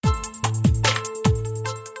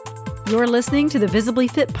You're listening to the Visibly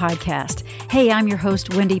Fit podcast. Hey, I'm your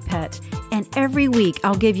host, Wendy Pett, and every week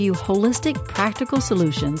I'll give you holistic, practical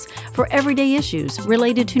solutions for everyday issues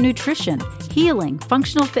related to nutrition, healing,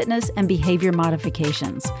 functional fitness, and behavior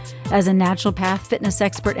modifications. As a naturopath, fitness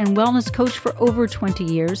expert, and wellness coach for over 20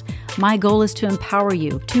 years, my goal is to empower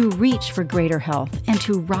you to reach for greater health and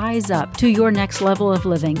to rise up to your next level of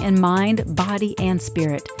living in mind, body, and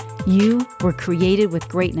spirit. You were created with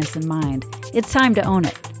greatness in mind. It's time to own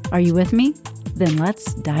it. Are you with me? Then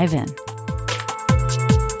let's dive in.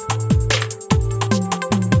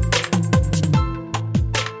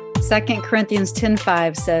 2 Corinthians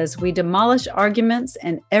 10:5 says, "We demolish arguments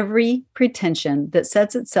and every pretension that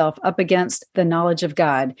sets itself up against the knowledge of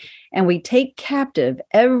God, and we take captive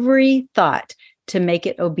every thought to make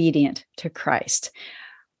it obedient to Christ."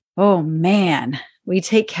 Oh man, we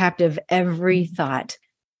take captive every thought.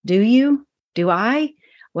 Do you? Do I?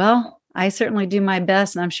 Well, I certainly do my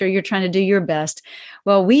best, and I'm sure you're trying to do your best.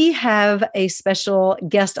 Well, we have a special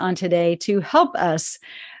guest on today to help us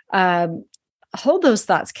hold those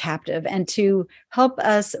thoughts captive and to help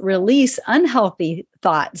us release unhealthy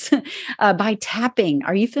thoughts by tapping.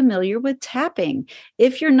 Are you familiar with tapping?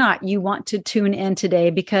 If you're not, you want to tune in today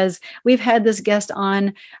because we've had this guest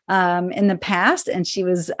on in the past, and she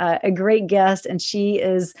was a great guest, and she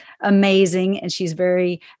is amazing, and she's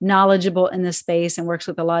very knowledgeable in this space and works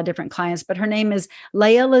with a lot of different clients. But her name is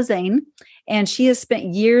Leah Lesesne, and she has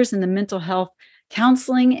spent years in the mental health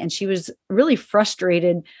counseling, and she was really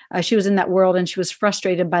frustrated. She was in that world, and she was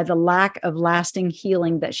frustrated by the lack of lasting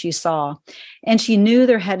healing that she saw. And she knew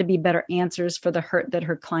there had to be better answers for the hurt that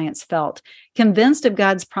her clients felt. Convinced of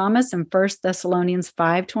God's promise in 1 Thessalonians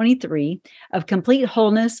 5:23 of complete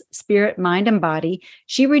wholeness, spirit, mind, and body,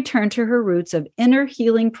 she returned to her roots of inner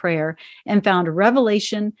healing prayer and found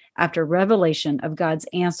revelation after revelation of God's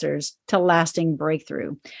answers to lasting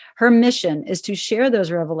breakthrough. Her mission is to share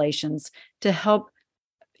those revelations to help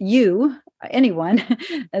you, anyone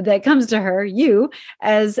that comes to her, you,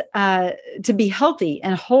 as to be healthy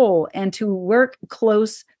and whole and to work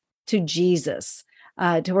close to Jesus,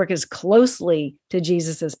 to work as closely to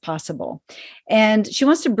Jesus as possible. And she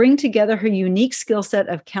wants to bring together her unique skill set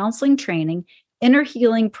of counseling training, inner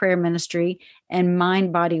healing prayer ministry, and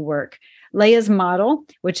mind-body work. Leah's model,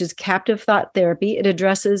 which is captive thought therapy, it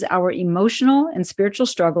addresses our emotional and spiritual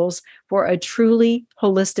struggles for a truly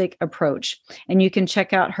holistic approach. And you can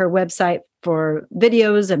check out her website for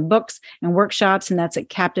videos and books and workshops, and that's at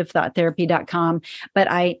captivethoughtTherapy.com. But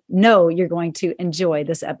I know you're going to enjoy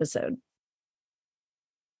this episode.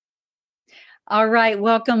 All right.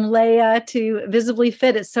 Welcome, Leah, to Visibly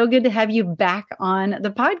Fit. It's so good to have you back on the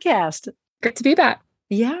podcast. Great to be back.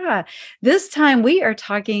 Yeah. This time we are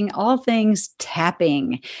talking all things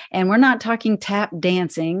tapping, and we're not talking tap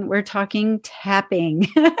dancing. We're talking tapping,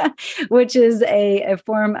 which is a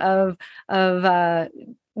form of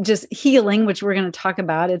just healing, which we're going to talk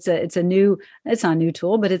about. It's not a new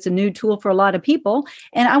tool, but it's a new tool for a lot of people.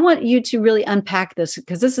 And I want you to really unpack this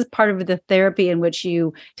because this is part of the therapy in which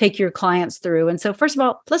you take your clients through. And so first of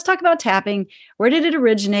all, let's talk about tapping. Where did it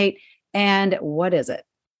originate and what is it?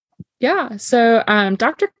 Yeah. So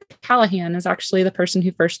Dr. Callahan is actually the person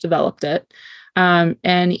who first developed it.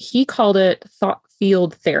 And he called it thought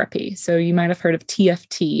field therapy. So you might have heard of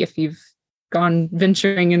TFT if you've gone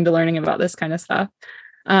venturing into learning about this kind of stuff.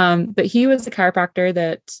 But he was a chiropractor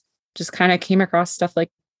that just kind of came across stuff like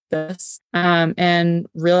this and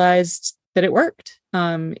realized that it worked.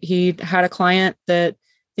 He had a client that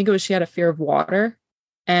she had a fear of water.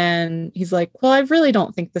 And he's like, well, I really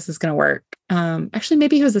don't think this is going to work. Actually,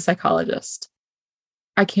 maybe he was a psychologist.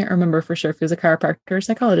 I can't remember for sure if he was a chiropractor or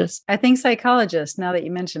psychologist. I think psychologist, now that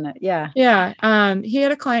you mention it. Yeah. Yeah. He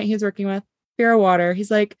had a client he was working with, fear of water.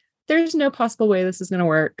 He's like, there's no possible way this is going to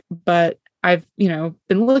work, but I've, been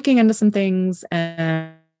looking into some things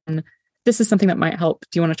and this is something that might help.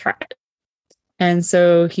 Do you want to try it? And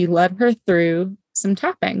so he led her through some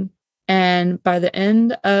tapping. And by the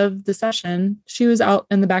end of the session, she was out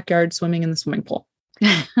in the backyard swimming in the swimming pool.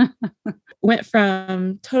 Went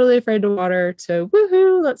from totally afraid of water to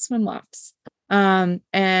woohoo, let's swim laps.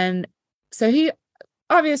 And so he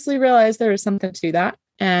obviously realized there was something to that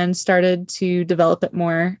and started to develop it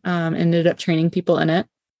more, ended up training people in it.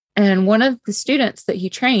 And one of the students that he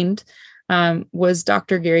trained was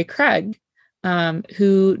Dr. Gary Craig,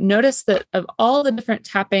 who noticed that of all the different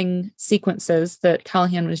tapping sequences that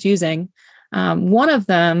Callahan was using, one of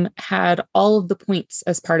them had all of the points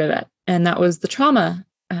as part of it. And that was the trauma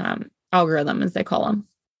algorithm, as they call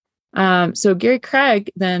them. So Gary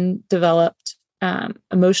Craig then developed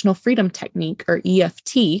emotional freedom technique, or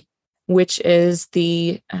EFT, which is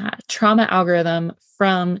the trauma algorithm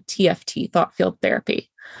from TFT, thought field therapy.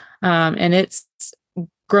 And it's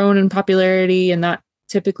grown in popularity. And that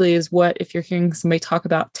typically is what, if you're hearing somebody talk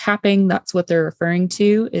about tapping, that's what they're referring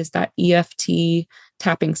to, is that EFT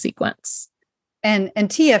tapping sequence. And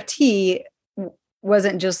TFT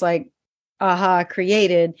wasn't just like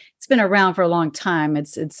created. It's been around for a long time.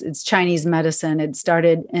 It's Chinese medicine. It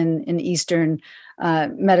started in Eastern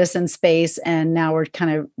medicine space, and now we're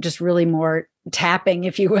kind of just really more tapping,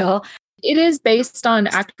 if you will. It is based on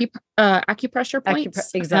acupressure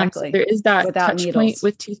points. Exactly. So there is that without touch needles. point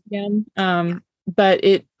with TCM, but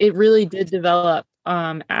it really did develop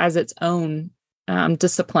as its own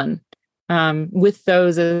discipline with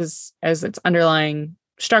those as its underlying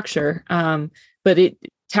structure. But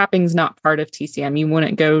tapping's not part of TCM. You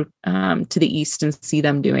wouldn't go to the East and see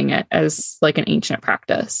them doing it as like an ancient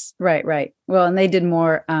practice. Right. Well, and they did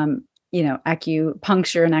more,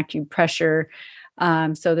 acupuncture and acupressure.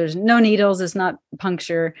 So there's no needles. It's not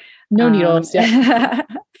puncture. No needles. Yeah.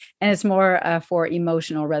 And it's more for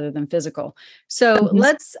emotional rather than physical. So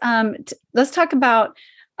let's talk about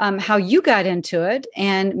how you got into it,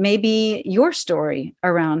 and maybe your story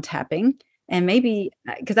around tapping. And maybe,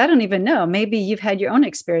 because I don't even know, maybe you've had your own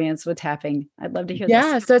experience with tapping. I'd love to hear this.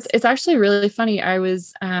 Yeah, so it's actually really funny. I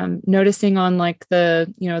was noticing on like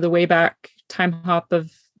the way back time hop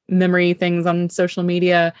of memory things on social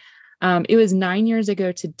media. It was 9 years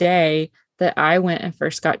ago today that I went and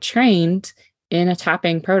first got trained in a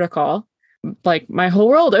tapping protocol. Like my whole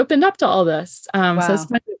world opened up to all this. Wow. So it's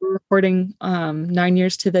funny that we're recording 9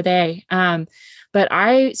 years to the day. But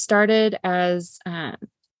I started as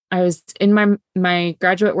I was in my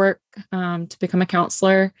graduate work to become a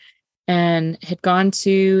counselor, and had gone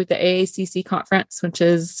to the AACC conference, which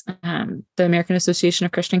is the American Association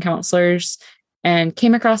of Christian Counselors, and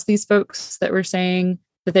came across these folks that were saying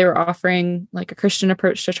that they were offering like a Christian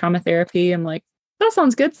approach to trauma therapy. I'm like, that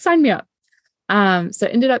sounds good. Sign me up. So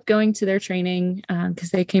ended up going to their training because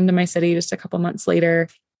they came to my city just a couple months later,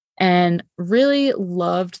 and really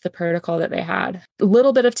loved the protocol that they had. A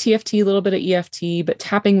little bit of TFT, a little bit of EFT, but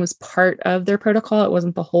tapping was part of their protocol. It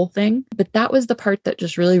wasn't the whole thing, but that was the part that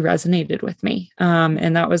just really resonated with me.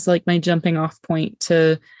 And that was like my jumping off point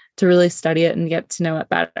to really study it and get to know it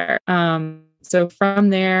better. So from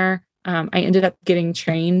there, I ended up getting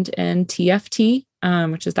trained in TFT,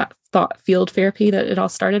 which is that thought field therapy that it all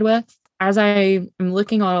started with. As I am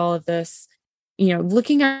looking at all of this,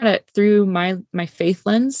 looking at it through my faith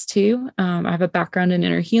lens too. I have a background in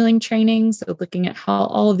inner healing training. So looking at how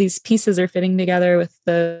all of these pieces are fitting together with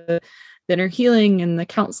the inner healing and the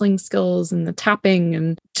counseling skills and the tapping,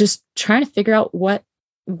 and just trying to figure out what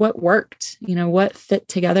worked, what fit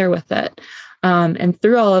together with it. And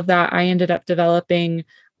through all of that, I ended up developing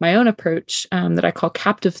my own approach that I call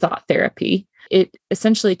captive thought therapy. It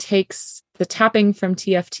essentially takes the tapping from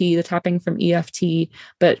TFT, the tapping from EFT,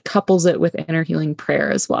 but couples it with inner healing prayer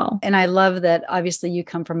as well. And I love that obviously you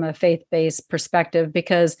come from a faith-based perspective,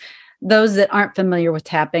 because those that aren't familiar with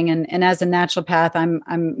tapping, and as a naturopath,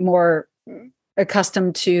 I'm more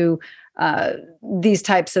accustomed to these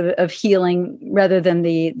types of healing rather than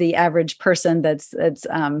the average person that's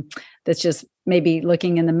just maybe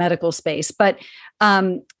looking in the medical space. But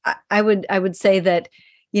I would say that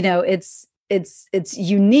it's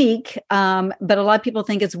unique, but a lot of people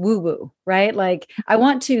think it's woo-woo, right? Like, I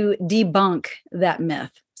want to debunk that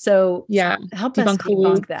myth. So help us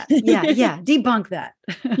debunk that. Yeah, debunk that.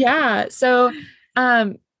 Yeah. So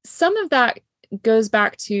some of that goes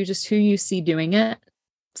back to just who you see doing it.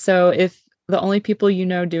 So if the only people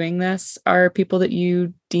doing this are people that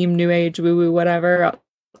you deem new age, woo-woo, whatever,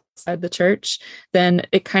 outside the church, then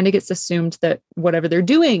it kind of gets assumed that whatever they're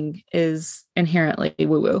doing is inherently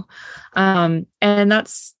woo-woo. And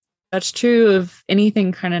that's true of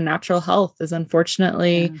anything kind of natural health, is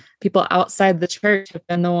unfortunately people outside the church have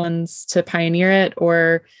been the ones to pioneer it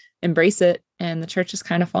or embrace it, and the church has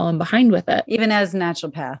kind of fallen behind with it. Even as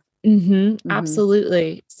naturopath.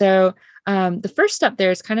 Absolutely. So the first step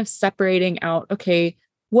there is kind of separating out, okay,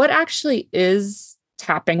 what actually is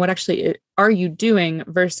tapping? What actually are you doing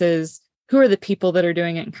versus who are the people that are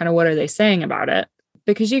doing it and kind of what are they saying about it?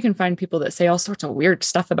 Because you can find people that say all sorts of weird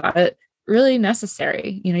stuff about it, really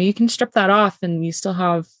necessary. You can strip that off and you still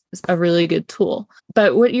have a really good tool.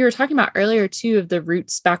 But what you were talking about earlier too, of the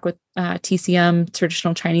roots back with TCM,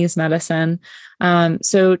 traditional Chinese medicine.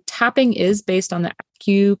 So tapping is based on the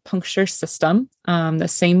acupuncture system. The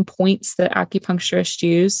same points that acupuncturists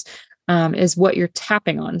use is what you're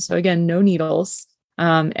tapping on. So again, no needles.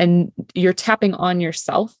 And you're tapping on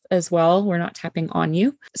yourself as well. We're not tapping on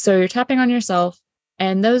you. So you're tapping on yourself,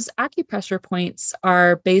 And those acupressure points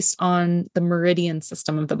are based on the meridian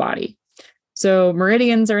system of the body. So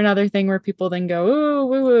meridians are another thing where people then go, ooh,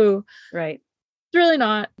 woo, woo. Right. It's really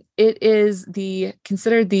not. It is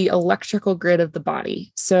considered the electrical grid of the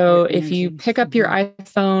body. So if you pick up your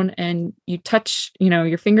iPhone and you touch,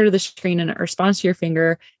 your finger to the screen and it responds to your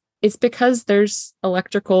finger, it's because there's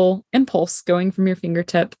electrical impulse going from your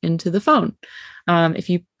fingertip into the phone. If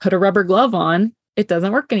you put a rubber glove on, it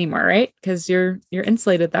doesn't work anymore, right? Because you're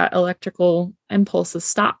insulated, that electrical impulse is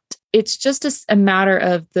stopped. It's just a matter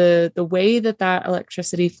of the way that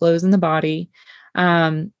electricity flows in the body.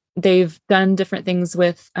 They've done different things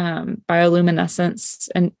with bioluminescence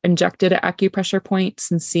and injected at acupressure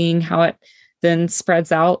points and seeing how it then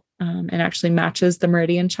spreads out and actually matches the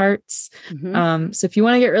meridian charts. So if you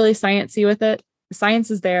want to get really sciencey with it, the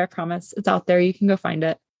science is there, I promise. It's out there. You can go find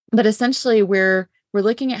it. But essentially, we're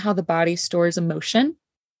looking at how the body stores emotion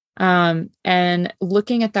and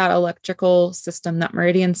looking at that electrical system, that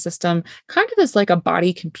meridian system, kind of as like a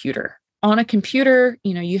body computer. On a computer,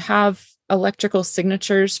 you have electrical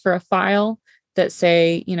signatures for a file that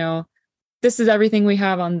say, this is everything we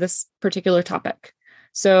have on this particular topic.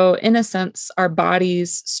 So in a sense, our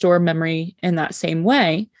bodies store memory in that same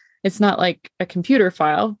way. It's not like a computer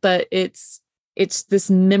file, but it's this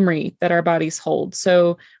memory that our bodies hold.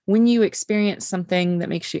 So when you experience something that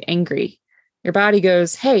makes you angry, your body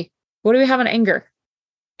goes, hey, what do we have in anger?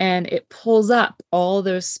 And it pulls up all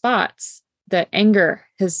those spots that anger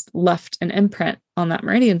has left an imprint on that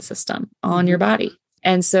meridian system on your body.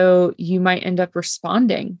 And so you might end up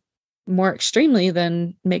responding more extremely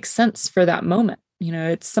than makes sense for that moment.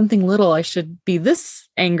 It's something little, I should be this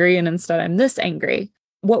angry, and instead I'm this angry.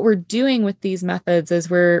 What we're doing with these methods is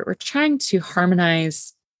we're trying to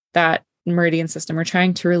harmonize that meridian system. We're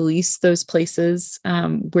trying to release those places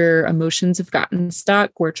where emotions have gotten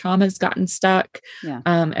stuck, where trauma has gotten stuck,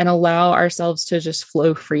 and allow ourselves to just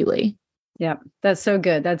flow freely. Yeah, that's so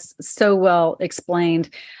good. That's so well explained,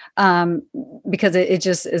 because it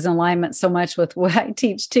just is in alignment so much with what I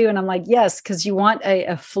teach too. And I'm like, yes, because you want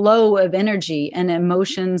a flow of energy, and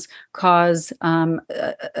emotions cause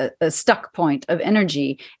a stuck point of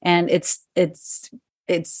energy, and it's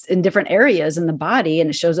in different areas in the body, and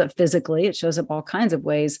it shows up physically, it shows up all kinds of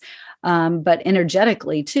ways, but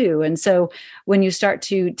energetically too. And so when you start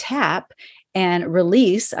to tap and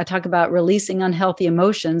release, I talk about releasing unhealthy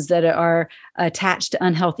emotions that are attached to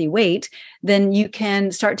unhealthy weight, then you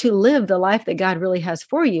can start to live the life that God really has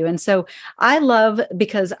for you. And so I love,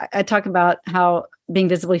 because I talk about how being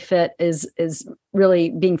visibly fit is really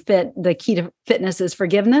being fit. The key to fitness is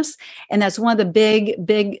forgiveness. And that's one of the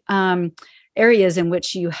big areas in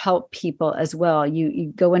which you help people as well.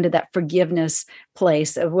 You go into that forgiveness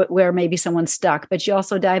place of where maybe someone's stuck, but you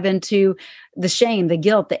also dive into the shame, the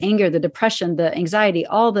guilt, the anger, the depression, the anxiety,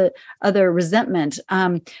 all the other resentment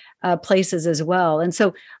places as well. And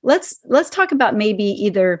so let's talk about maybe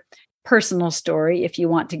either personal story, if you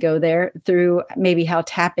want to go there, through maybe how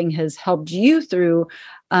tapping has helped you through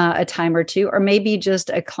a time or two, or maybe just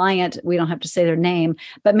a client. We don't have to say their name,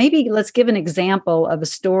 but maybe let's give an example of a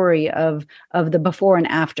story of the before and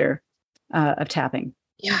after of tapping.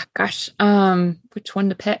 Yeah, gosh, which one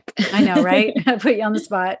to pick? I know, right? I put you on the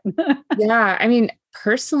spot. Yeah, I mean,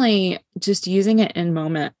 personally, just using it in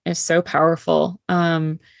moment is so powerful.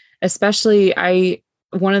 Especially,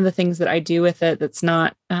 one of the things that I do with it that's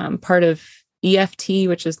not part of EFT,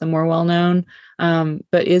 which is the more well-known,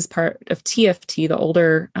 but is part of TFT, the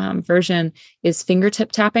older version, is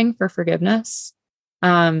fingertip tapping for forgiveness.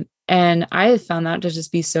 And I have found that to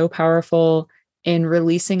just be so powerful in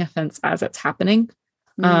releasing offense as it's happening.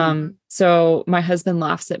 So my husband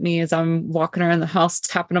laughs at me as I'm walking around the house,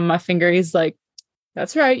 tapping on my finger. He's like,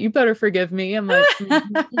 "That's right. You better forgive me." I'm like,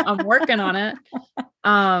 I'm working on it.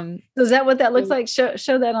 So is that what that looks like? Show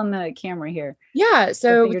that on the camera here. Yeah.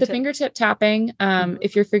 So with the fingertip tapping,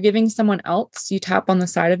 if you're forgiving someone else, you tap on the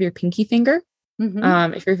side of your pinky finger.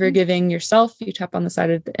 If you're forgiving yourself, you tap on the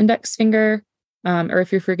side of the index finger. Or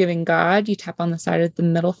if you're forgiving God, you tap on the side of the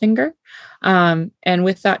middle finger. And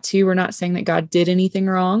with that too, we're not saying that God did anything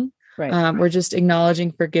wrong. Right. We're just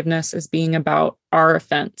acknowledging forgiveness as being about our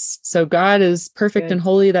offense. So God is perfect and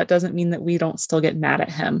holy. That doesn't mean that we don't still get mad at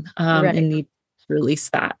him and need to release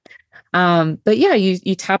that. But yeah,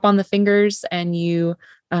 you tap on the fingers and you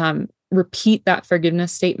repeat that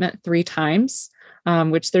forgiveness statement 3 times.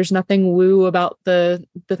 Which there's nothing woo about the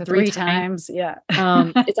 3 times. Yeah.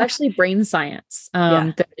 It's actually brain science.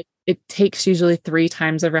 That it takes usually 3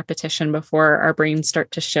 times of repetition before our brains start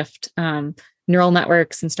to shift neural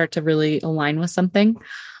networks and start to really align with something.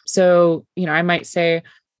 So, I might say,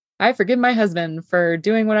 I forgive my husband for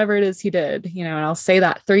doing whatever it is he did, and I'll say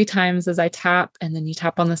that 3 times as I tap, and then you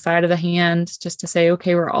tap on the side of the hand just to say,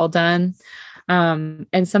 okay, we're all done. And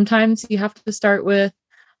sometimes you have to start with,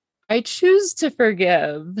 I choose to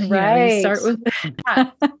forgive. You start with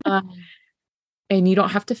that. And you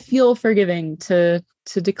don't have to feel forgiving to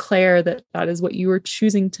declare that that is what you are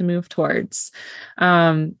choosing to move towards.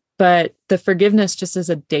 But the forgiveness just as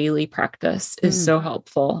a daily practice is so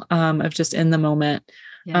helpful, of just in the moment.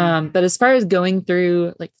 Yeah. But as far as going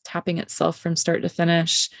through like tapping itself from start to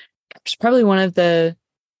finish, it's probably one of the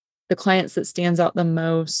clients that stands out the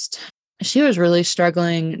most. She was really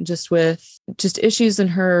struggling with issues in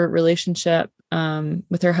her relationship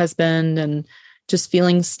with her husband, and just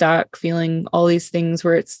feeling stuck, feeling all these things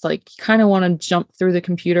where it's like, you kind of want to jump through the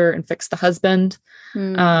computer and fix the husband.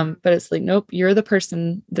 But it's like, nope, you're the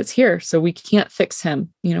person that's here. So we can't fix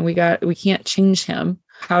him. We can't change him.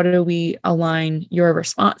 How do we align your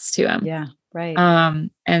response to him? Yeah. Right.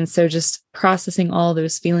 And so just processing all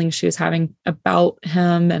those feelings she was having about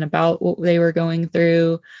him and about what they were going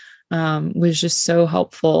through, was just so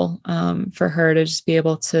helpful, for her to just be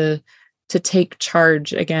able to take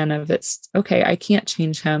charge again of, it's okay, I can't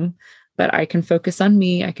change him, but I can focus on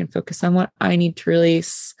me. I can focus on what I need to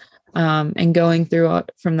release, and going through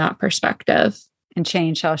it from that perspective. And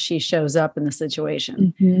change how she shows up in the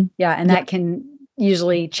situation. Mm-hmm. Yeah. And that can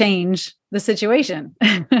usually change the situation,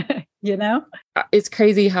 It's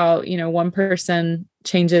crazy how, one person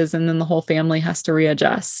changes and then the whole family has to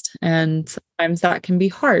readjust. And sometimes that can be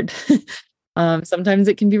hard. Sometimes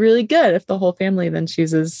it can be really good if the whole family then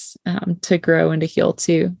chooses to grow and to heal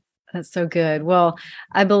too. That's so good. Well,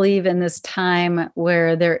 I believe in this time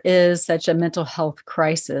where there is such a mental health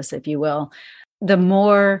crisis, if you will, the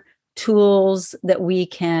more tools that we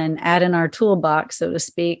can add in our toolbox, so to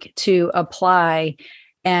speak, to apply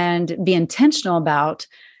and be intentional about,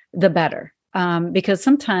 the better. Because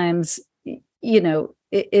sometimes, it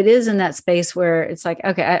is in that space where it's like,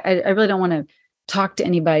 okay, I really don't want to talk to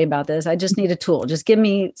anybody about this. I just need a tool. Just give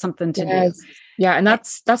me something to do. Yeah. And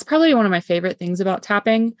that's probably one of my favorite things about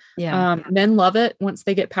tapping. Yeah. Men love it once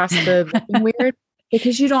they get past the weird,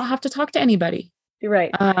 because you don't have to talk to anybody. You're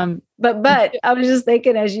right. But I was just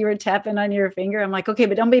thinking as you were tapping on your finger, I'm like, okay,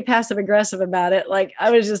 but don't be passive aggressive about it. Like,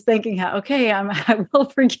 I was just thinking how, okay, I will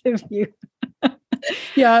forgive you.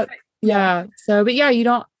 Yeah. Yeah. So, but yeah, you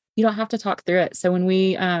don't have to talk through it. So when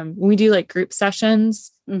we do like group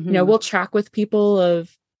sessions, we'll track with people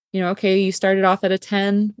of, okay, you started off at a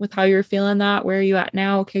 10 with how you're feeling that. Where are you at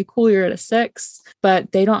now? Okay, cool. You're at a 6,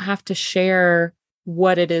 but they don't have to share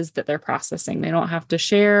what it is that they're processing. They don't have to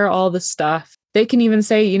share all the stuff. They can even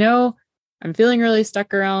say, I'm feeling really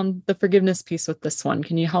stuck around the forgiveness piece with this one.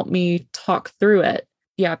 Can you help me talk through it?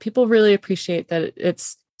 Yeah. People really appreciate that.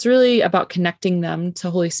 It's really about connecting them to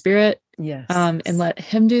Holy Spirit. Yes. And let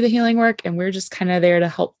him do the healing work. And we're just kind of there to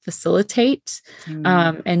help facilitate,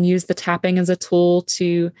 and use the tapping as a tool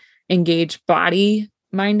to engage body,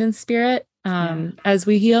 mind, and spirit, as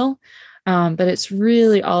we heal. But it's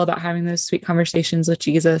really all about having those sweet conversations with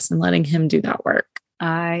Jesus and letting him do that work.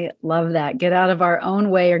 I love that. Get out of our own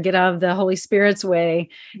way, or get out of the Holy Spirit's way,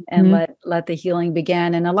 and let the healing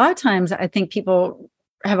begin. And a lot of times I think people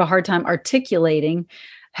have a hard time articulating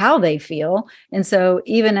how they feel. And so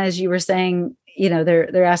even as you were saying,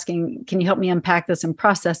 they're asking, can you help me unpack this and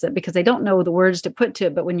process it? Because they don't know the words to put to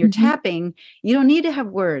it. But when you're tapping, you don't need to have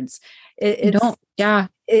words. It's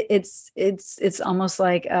almost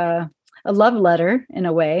like a love letter in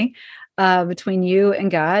a way, between you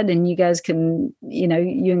and God, and you guys can, you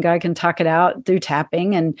and God can talk it out through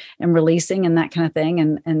tapping and releasing and that kind of thing,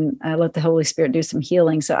 and let the Holy Spirit do some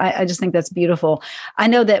healing. So I just think that's beautiful. I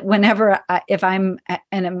know that whenever if I'm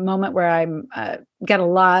in a moment where I'm got a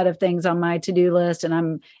lot of things on my to-do list, and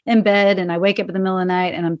I'm in bed and I wake up in the middle of the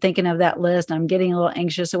night and I'm thinking of that list, and I'm getting a little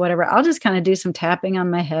anxious or whatever, I'll just kind of do some tapping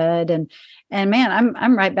on my head, and man,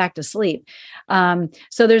 I'm right back to sleep.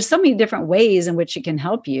 So there's so many different ways in which it can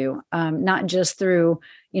help you, not just through,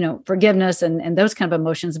 forgiveness and those kind of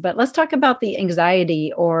emotions, but let's talk about the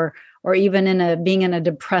anxiety or even being in a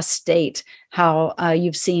depressed state, how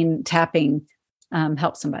you've seen tapping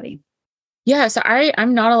help somebody. Yeah. So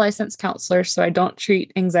I'm not a licensed counselor, so I don't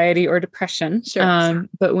treat anxiety or depression. Sure.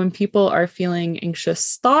 But when people are feeling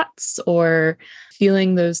anxious thoughts or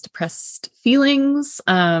feeling those depressed feelings,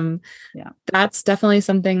 that's definitely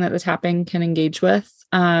something that the tapping can engage with.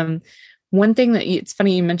 One thing it's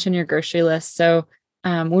funny, you mentioned your grocery list. So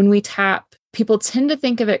when we tap, people tend to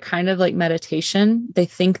think of it kind of like meditation. They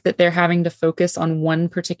think that they're having to focus on one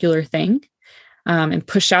particular thing, and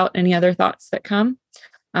push out any other thoughts that come.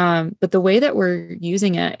 But the way that we're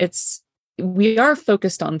using it, we are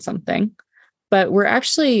focused on something, but we're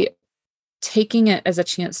actually taking it as a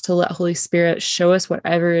chance to let Holy Spirit show us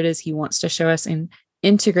whatever it is he wants to show us and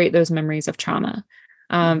integrate those memories of trauma.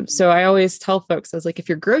 So I always tell folks, I was like, if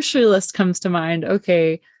your grocery list comes to mind,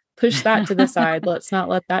 okay, push that to the side. Let's not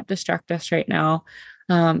let that distract us right now.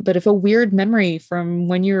 But if a weird memory from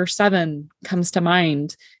when you were 7 comes to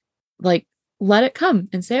mind, like, let it come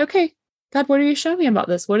and say, okay, God, what are you showing me about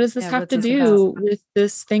this? What does this have to do with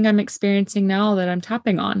this thing I'm experiencing now that I'm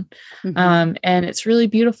tapping on? And it's really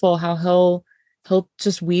beautiful how he'll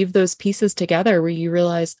just weave those pieces together where you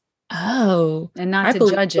realize, oh, and not I to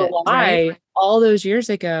judge it, right? All those years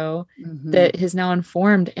ago that has now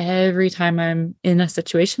informed every time I'm in a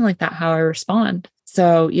situation like that, how I respond.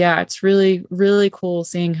 So yeah, it's really, really cool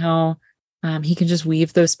seeing how he can just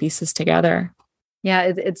weave those pieces together. Yeah,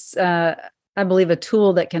 it's I believe a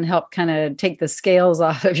tool that can help kind of take the scales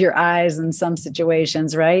off of your eyes in some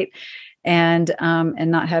situations, right? And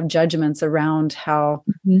not have judgments around how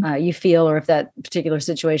you feel, or if that particular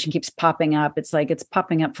situation keeps popping up. It's like it's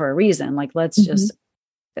popping up for a reason. Like, let's just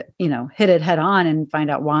hit it head on and find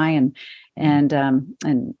out why, and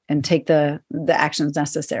take the actions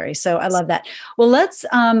necessary. So I love that. Well, let's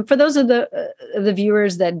for those of the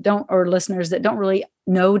viewers that don't, or listeners that don't really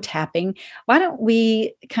know tapping, why don't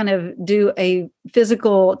we kind of do a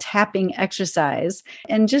physical tapping exercise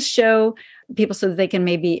and just show people so that they can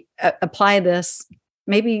maybe apply this,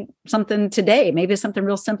 maybe something today, maybe something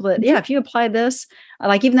real simple that, if you apply this,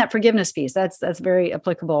 like even that forgiveness piece, that's very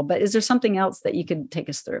applicable. But is there something else that you could take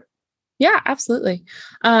us through? Yeah, absolutely.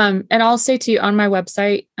 And I'll say to you, on my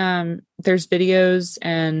website, there's videos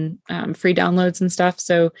and free downloads and stuff.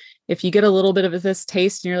 So if you get a little bit of this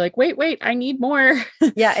taste and you're like, wait, I need more.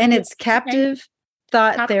 Yeah. And it's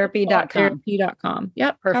captivethoughtherapy.com.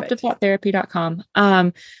 Yep. Perfect.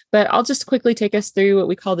 Captivethoughtherapy.com. But I'll just quickly take us through what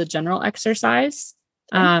we call the general exercise.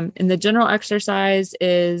 And the general exercise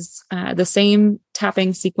is the same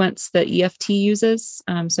tapping sequence that EFT uses.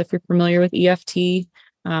 So if you're familiar with EFT,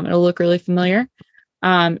 it'll look really familiar.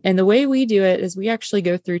 And the way we do it is we actually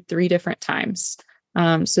go through 3 different times.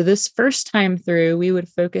 So this first time through, we would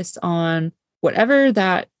focus on whatever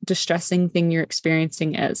that distressing thing you're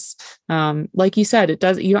experiencing is. Like you said,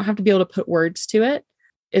 you don't have to be able to put words to it,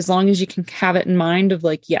 as long as you can have it in mind of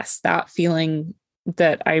like, yes, that feeling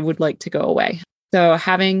that I would like to go away. So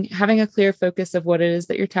having a clear focus of what it is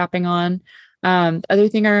that you're tapping on. The other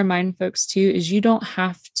thing I remind folks too is you don't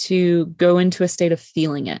have to go into a state of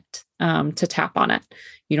feeling it to tap on it.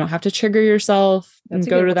 You don't have to trigger yourself and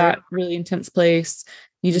go to that really intense place.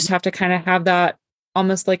 You just have to kind of have that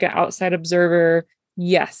almost like an outside observer.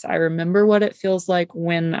 Yes, I remember what it feels like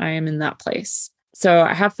when I am in that place. So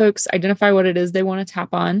I have folks identify what it is they want to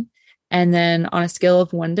tap on. And then on a scale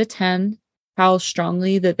of 1 to 10, how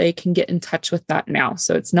strongly that they can get in touch with that now.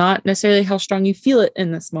 So it's not necessarily how strong you feel it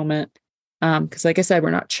in this moment. Because like I said,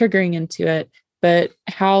 we're not triggering into it, but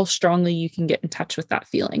how strongly you can get in touch with that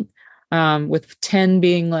feeling. With 10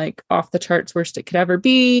 being like off the charts, worst it could ever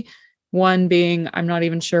be. 1 being, I'm not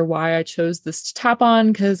even sure why I chose this to tap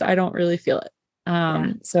on because I don't really feel it.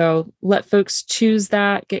 So let folks choose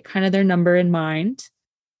that, get kind of their number in mind.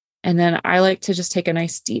 And then I like to just take a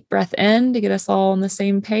nice deep breath in to get us all on the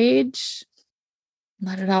same page.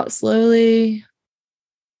 Let it out slowly.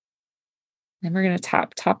 Then we're going to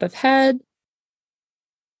tap top of head,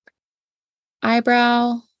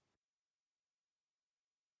 eyebrow,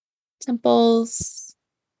 temples,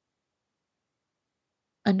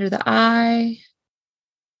 under the eye,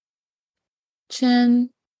 chin,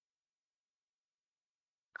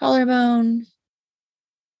 collarbone,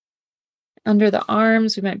 under the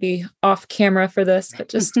arms. We might be off camera for this, but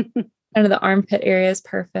just under the armpit area is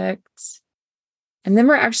perfect. And then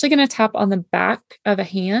we're actually going to tap on the back of a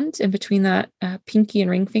hand in between that pinky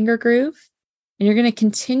and ring finger groove. And you're going to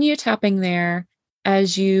continue tapping there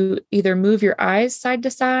as you either move your eyes side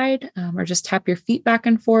to side or just tap your feet back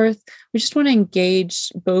and forth. We just want to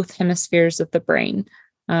engage both hemispheres of the brain.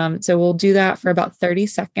 So we'll do that for about 30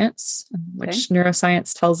 seconds, which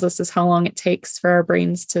neuroscience tells us is how long it takes for our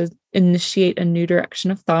brains to initiate a new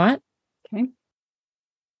direction of thought. Okay.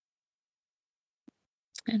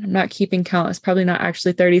 And I'm not keeping count. It's probably not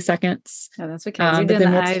actually 30 seconds. Oh, that's okay. You're doing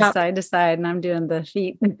the eyes side to side and I'm doing the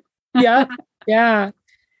feet. Yeah.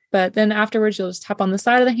 But then afterwards, you'll just tap on the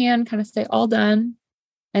side of the hand, kind of say all done.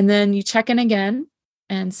 And then you check in again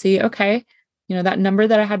and see, okay, that number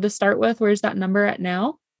that I had to start with, where's that number at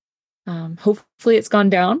now? Hopefully it's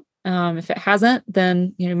gone down. If it hasn't,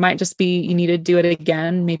 then it might just be you need to do it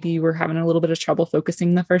again. Maybe you were having a little bit of trouble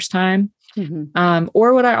focusing the first time.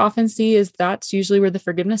 Or what I often see is that's usually where the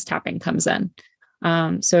forgiveness tapping comes in.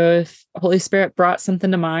 So if Holy Spirit brought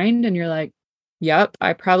something to mind and you're like, yep,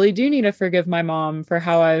 I probably do need to forgive my mom for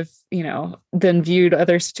how I've, then viewed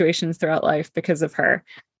other situations throughout life because of her.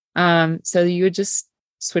 So you would just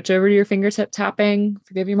switch over to your fingertip tapping,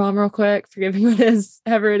 forgive your mom real quick, forgive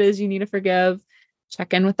whoever it is you need to forgive,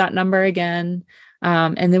 check in with that number again.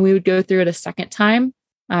 And then we would go through it a second time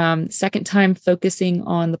focusing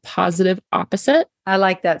on the positive opposite. I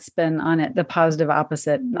like that spin on it, the positive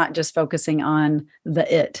opposite, not just focusing on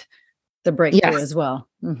the breakthrough as well.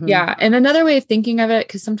 Mm-hmm. Yeah. And another way of thinking of it,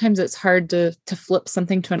 because sometimes it's hard to flip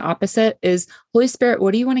something to an opposite, is Holy Spirit,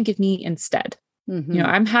 what do you want to give me instead? Mm-hmm.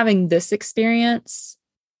 I'm having this experience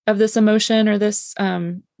of this emotion or this,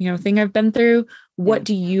 thing I've been through. What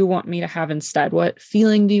do you want me to have instead? What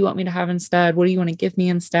feeling do you want me to have instead? What do you want to give me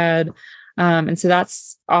instead? And so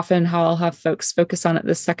that's often how I'll have folks focus on it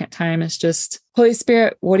the second time, is just, Holy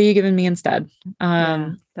Spirit, what are you giving me instead?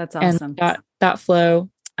 That's awesome. And that flow.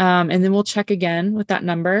 And then we'll check again with that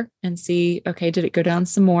number and see, okay, did it go down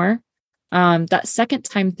some more? That second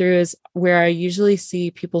time through is where I usually see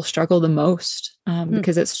people struggle the most,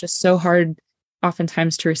 because it's just so hard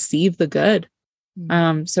oftentimes to receive the good.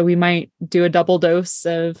 So we might do a double dose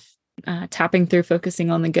of tapping through, focusing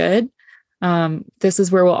on the good. This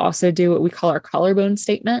is where we'll also do what we call our collarbone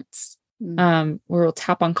statements, where we'll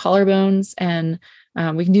tap on collarbones, and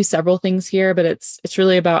we can do several things here, but it's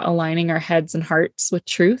really about aligning our heads and hearts with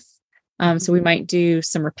truth. So we might do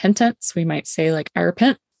some repentance. We might say, like, I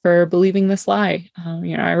repent for believing this lie.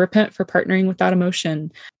 I repent for partnering with that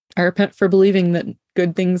emotion. I repent for believing that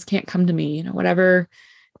good things can't come to me, whatever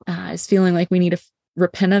is feeling like we need to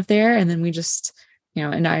repent of there. And then we just,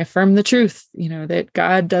 and I affirm the truth, that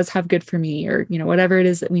God does have good for me, or, whatever it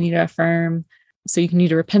is that we need to affirm. So you can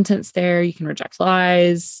do repentance there. You can reject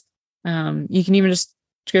lies. You can even just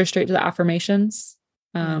go straight to the affirmations.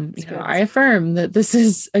 I affirm that this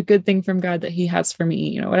is a good thing from God that he has for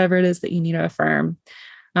me, whatever it is that you need to affirm.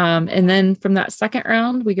 And then from that second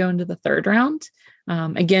round, we go into the third round,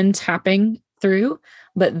 again, tapping through,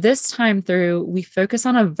 but this time through, we focus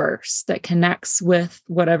on a verse that connects with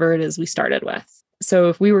whatever it is we started with. So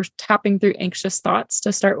if we were tapping through anxious thoughts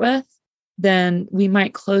to start with, then we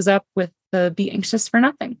might close up with the be anxious for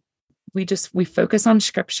nothing. We focus on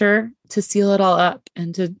scripture to seal it all up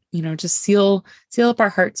and to, just seal up our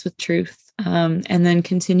hearts with truth, and then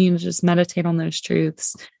continue to just meditate on those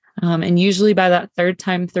truths. And usually by that third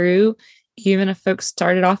time through, even if folks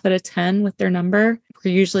started off at a 10 with their number,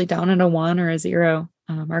 we're usually down at a 1 or a 0.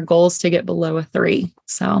 Our goal is to get below a 3.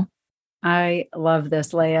 So I love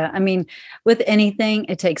this, Leah. I mean, with anything,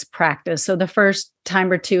 it takes practice. So the first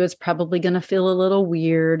time or two, it's probably going to feel a little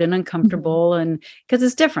weird and uncomfortable, and because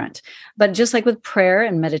it's different. But just like with prayer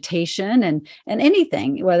and meditation and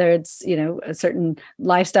anything, whether it's, a certain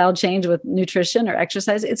lifestyle change with nutrition or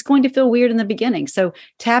exercise, it's going to feel weird in the beginning. So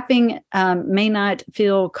tapping may not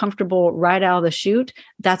feel comfortable right out of the chute.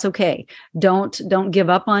 That's okay. Don't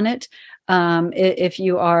give up on it. If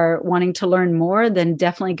you are wanting to learn more, then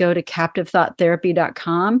definitely go to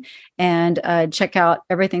captivethoughtTherapy.com and check out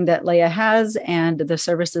everything that Leah has and the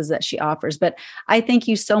services that she offers. But I thank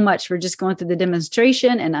you so much for just going through the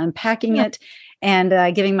demonstration and unpacking it,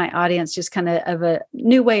 and giving my audience just kind of a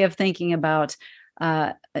new way of thinking about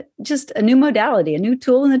just a new modality, a new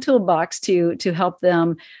tool in the toolbox to help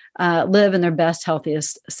them live in their best,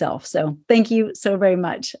 healthiest self. So thank you so very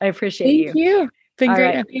much. I appreciate you. Thank you. Been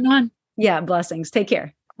great being on. Yeah, blessings. Take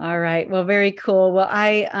care. All right. Well, very cool. Well,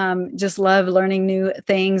 I just love learning new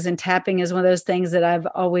things, and tapping is one of those things that I've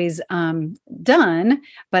always done,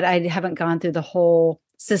 but I haven't gone through the whole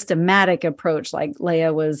systematic approach like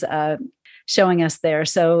Leah was showing us there.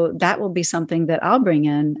 So that will be something that I'll bring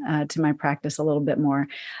in to my practice a little bit more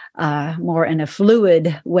in a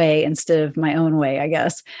fluid way instead of my own way, I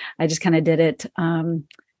guess. I just kind of did it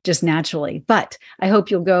just naturally. But I hope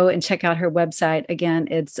you'll go and check out her website. Again,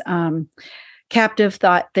 it's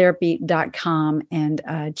captivethoughtTherapy.com, and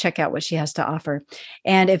check out what she has to offer.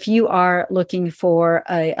 And if you are looking for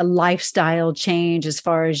a lifestyle change as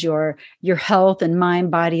far as your health and mind,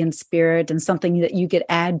 body, and spirit, and something that you could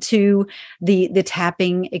add to the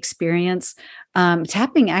tapping experience,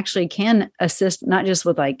 tapping actually can assist not just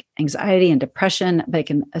with like anxiety and depression, but it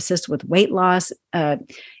can assist with weight loss,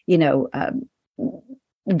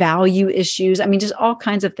 value issues. I mean, just all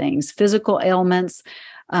kinds of things, physical ailments.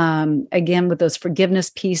 Again, with those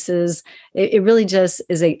forgiveness pieces, it really just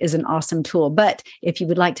is an awesome tool. But if you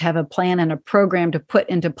would like to have a plan and a program to put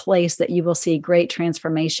into place that you will see great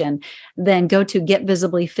transformation, then go to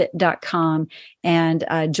getvisiblyfit.com and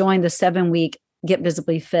join the 7-week Get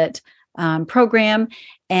Visibly Fit program,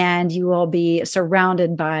 and you will be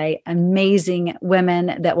surrounded by amazing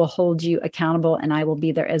women that will hold you accountable. And I will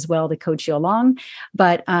be there as well to coach you along.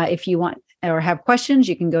 But if you want or have questions,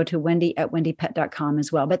 you can go to wendy@wendypet.com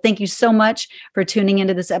as well. But thank you so much for tuning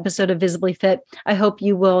into this episode of Visibly Fit. I hope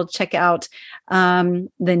you will check out the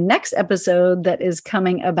next episode that is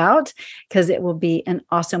coming about, because it will be an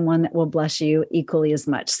awesome one that will bless you equally as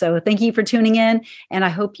much. So thank you for tuning in. And I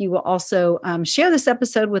hope you will also share this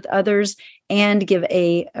episode with others and give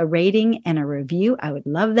a rating and a review. I would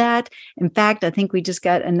love that. In fact, I think we just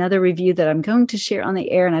got another review that I'm going to share on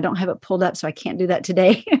the air, and I don't have it pulled up, so I can't do that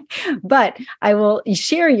today. But I will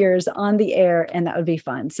share yours on the air, and that would be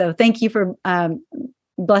fun. So thank you for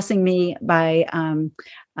blessing me by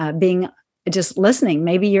being just listening.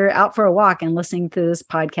 Maybe you're out for a walk and listening to this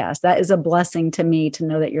podcast. That is a blessing to me to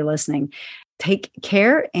know that you're listening. Take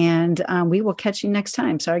care, and we will catch you next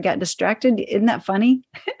time. Sorry, I got distracted. Isn't that funny?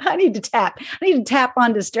 I need to tap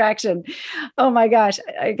on distraction. Oh my gosh.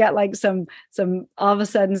 I got like some all of a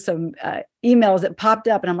sudden some emails that popped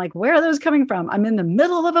up, and I'm like, where are those coming from? I'm in the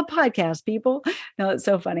middle of a podcast, people. No, it's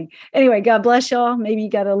so funny. Anyway, God bless y'all. Maybe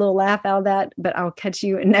you got a little laugh out of that, but I'll catch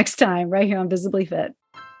you next time right here on Visibly Fit.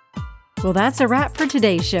 Well, that's a wrap for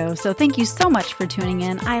today's show. So thank you so much for tuning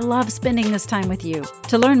in. I love spending this time with you.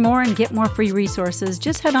 To learn more and get more free resources,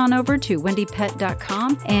 just head on over to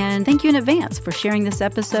wendypet.com. And thank you in advance for sharing this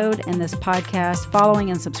episode and this podcast,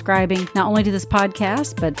 following and subscribing, not only to this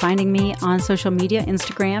podcast, but finding me on social media,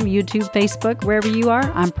 Instagram, YouTube, Facebook, wherever you are,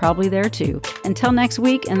 I'm probably there too. Until next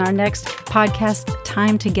week and our next podcast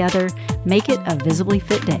time together, make it a Visibly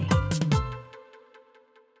Fit day.